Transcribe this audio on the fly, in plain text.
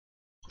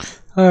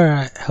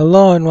Alright,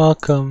 hello and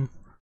welcome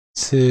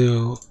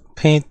to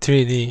Paint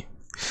 3D.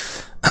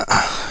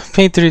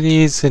 Paint 3D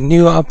is a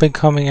new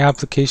up-and-coming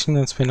application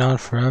that's been out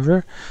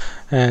forever,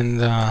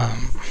 and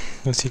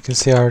as you can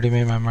see I already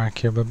made my mark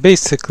here, but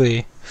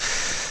basically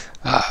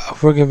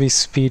we're going to be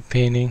speed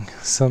painting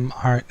some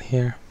art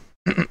here.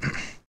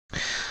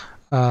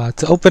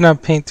 To open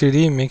up Paint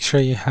 3D, make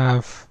sure you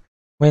have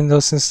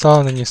Windows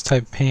installed, and then just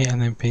type Paint,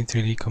 and then Paint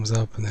 3D comes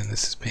up, and then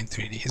this is Paint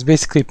 3D. It's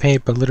basically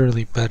Paint, but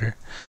literally better.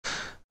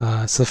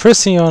 So the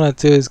first thing you want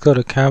to do is go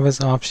to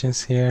Canvas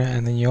options here,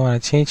 and then you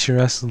want to change your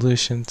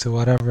resolution to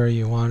whatever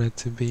you want it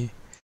to be.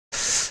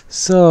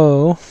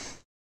 So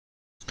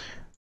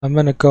I'm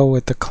going to go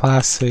with the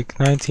classic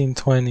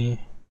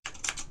 1920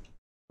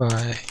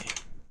 by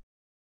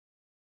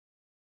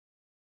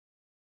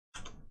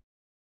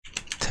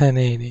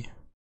 1080,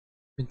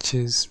 which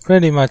is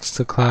pretty much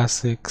the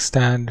classic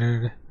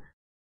standard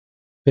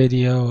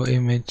video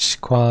image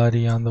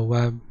quality on the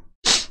web.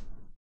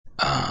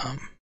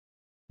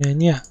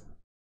 And yeah,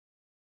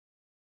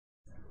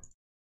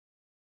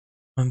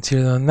 once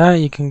you're done that,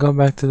 you can go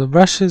back to the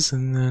brushes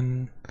and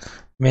then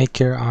make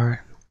your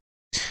art.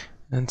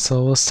 And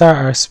so we'll start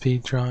our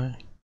speed drawing.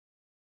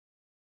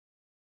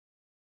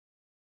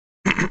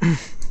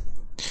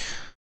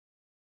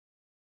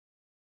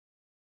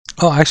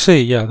 Oh,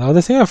 actually, yeah, the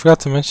other thing I forgot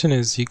to mention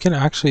is you can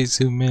actually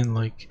zoom in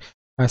like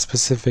at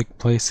specific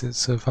places.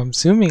 So if I'm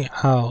zooming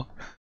out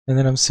and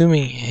then I'm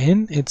zooming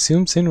in, it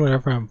zooms in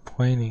wherever I'm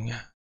pointing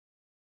at.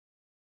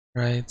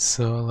 Right,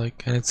 so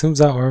like, and it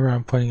zooms out wherever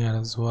I'm pointing at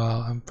as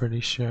well, I'm pretty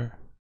sure.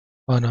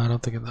 Oh no, I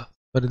don't think it does.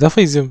 But it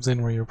definitely zooms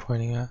in where you're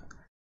pointing at.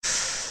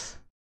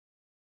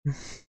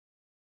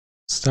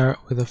 Start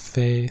with a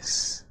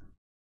face.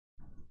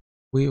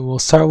 We will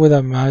start with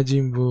a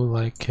Majin Buu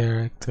like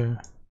character.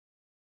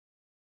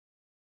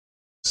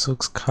 This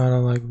looks kind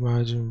of like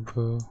Majin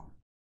Buu.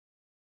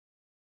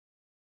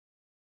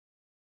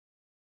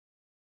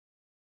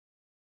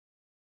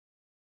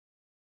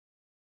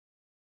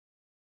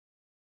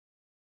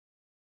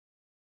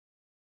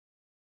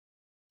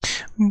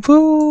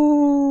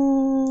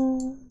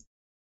 Boo!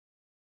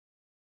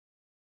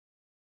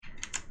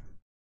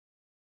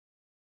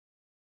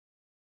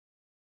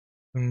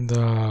 And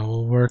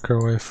we'll work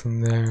our way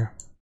from there.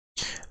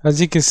 As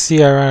you can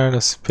see, I ran out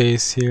of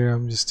space here.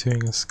 I'm just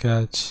doing a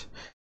sketch.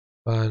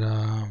 But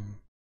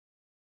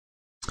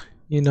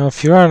you know,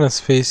 if you're on a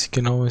space, you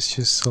can always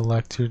just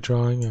select your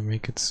drawing and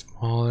make it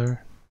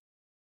smaller.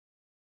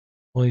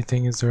 Only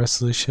thing is the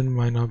resolution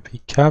might not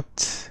be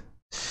kept.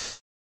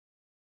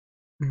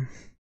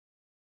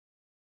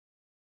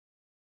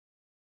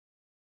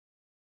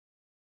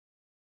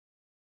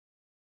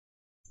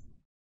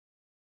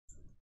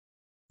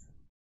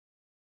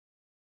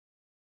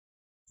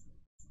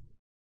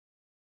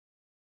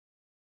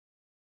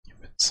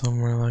 Keep it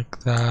somewhere like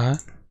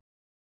that.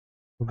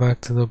 Go back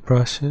to the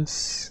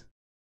brushes.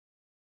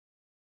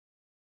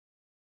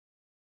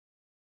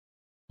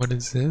 What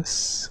is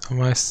this?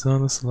 Am I still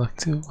on the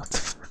select tool? What the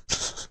fuck?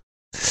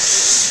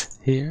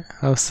 Here,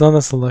 I was still on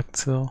the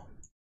select tool.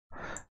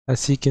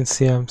 As you can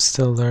see, I'm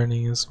still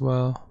learning as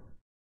well.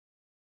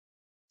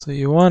 So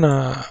you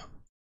wanna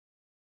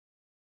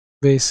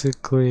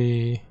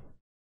basically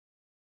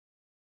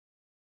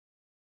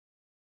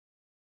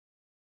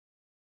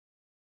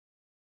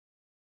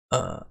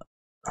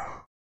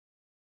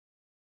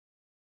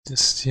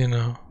just, you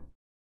know,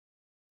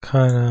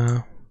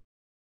 kinda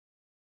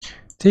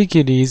take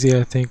it easy,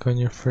 I think, on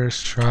your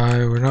first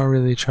try. We're not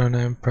really trying to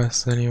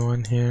impress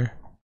anyone here.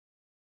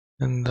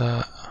 And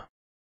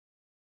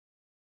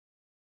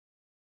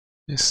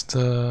just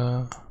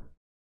you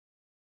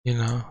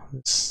know,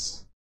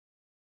 just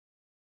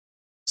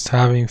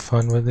having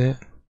fun with it.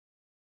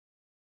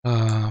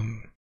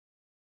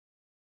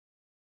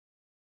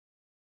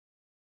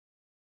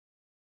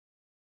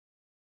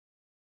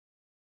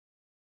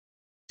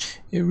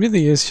 It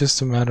really is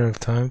just a matter of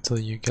time till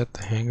you get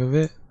the hang of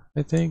it,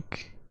 I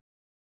think.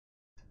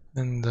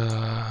 And you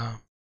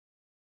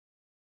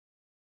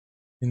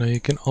know, you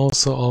can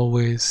also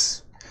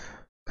always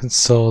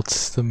consult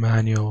the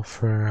manual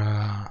for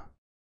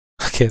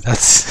okay,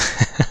 that's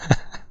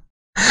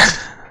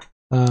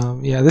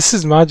yeah, this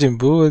is Majin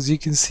Buu. As you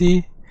can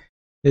see,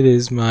 it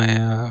is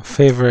my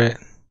favorite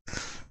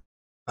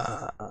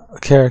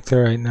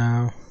character right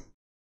now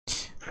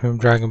from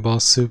Dragon Ball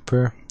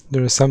Super. The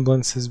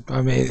resemblance is,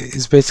 I mean,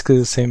 it's basically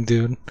the same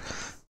dude.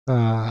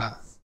 Yeah,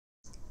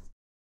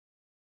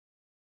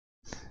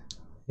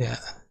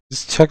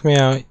 just check me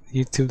out,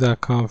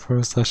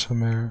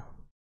 youtube.com/Amara.